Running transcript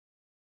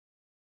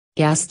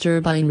gas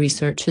turbine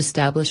research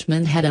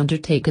establishment had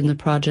undertaken the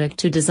project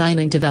to design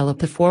and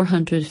develop a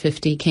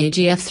 450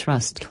 kgf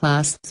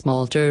thrust-class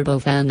small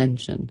turbofan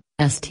engine,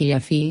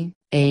 STFE,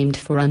 aimed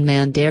for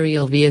unmanned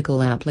aerial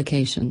vehicle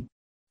application.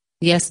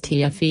 The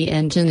STFE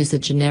engine is a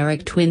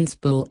generic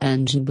twin-spool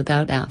engine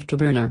without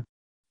afterburner.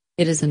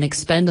 It is an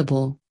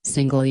expendable,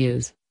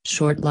 single-use,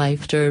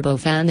 short-life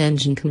turbofan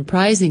engine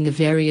comprising of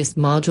various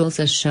modules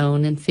as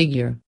shown in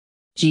figure.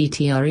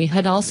 GTRE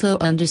had also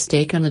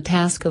undertaken the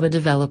task of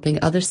developing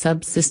other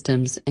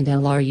subsystems and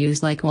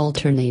LRUs like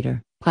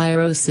alternator,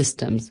 pyro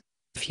systems,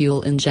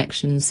 fuel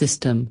injection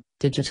system,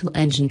 digital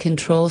engine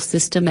control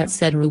system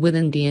etc. with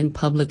Indian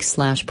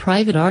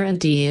public/private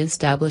R&D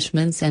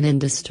establishments and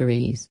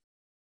industries.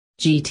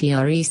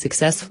 GTRE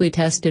successfully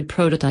tested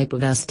prototype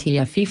of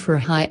STFE for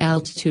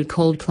high-altitude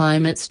cold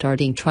climate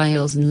starting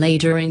trials in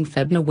late during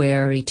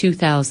February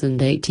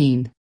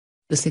 2018.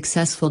 The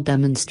successful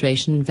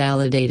demonstration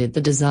validated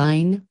the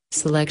design,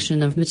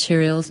 selection of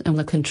materials and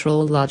the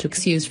control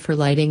logics used for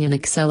lighting and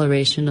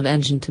acceleration of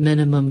engine to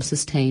minimum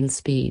sustained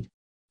speed.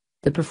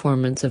 The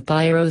performance of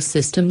pyro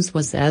systems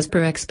was as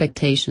per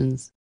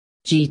expectations.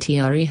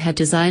 GTRE had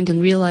designed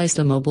and realized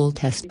a mobile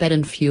testbed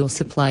and fuel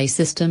supply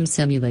system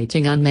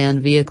simulating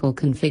unmanned vehicle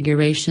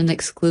configuration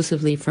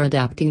exclusively for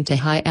adapting to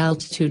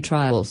high-altitude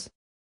trials.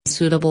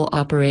 Suitable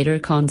operator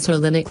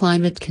console in a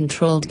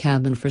climate-controlled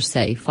cabin for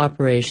safe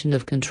operation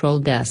of control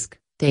desk,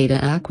 data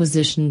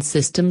acquisition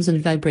systems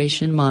and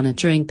vibration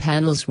monitoring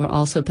panels were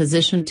also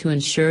positioned to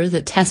ensure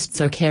that tests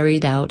are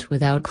carried out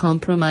without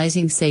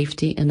compromising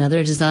safety and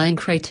other design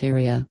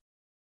criteria.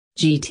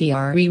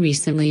 GTRE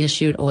recently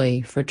issued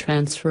EoI for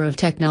transfer of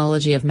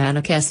technology of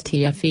Manik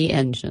STFE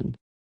engine.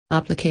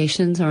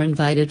 Applications are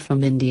invited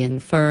from Indian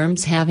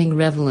firms having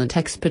relevant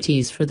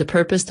expertise for the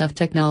purpose of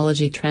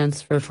technology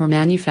transfer for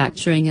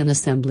manufacturing and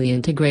assembly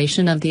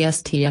integration of the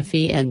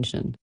STFE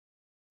engine.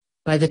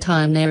 By the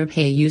time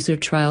Nirbhay user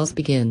trials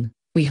begin,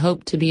 we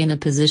hope to be in a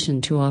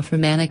position to offer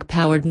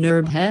Manik-powered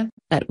Nirbhay,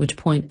 at which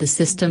point the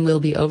system will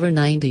be over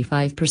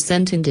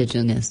 95%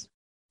 indigenous.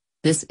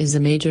 This is a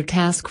major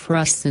task for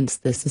us since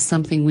this is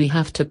something we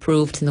have to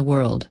prove to the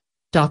world,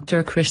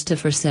 Dr.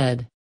 Christopher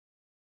said.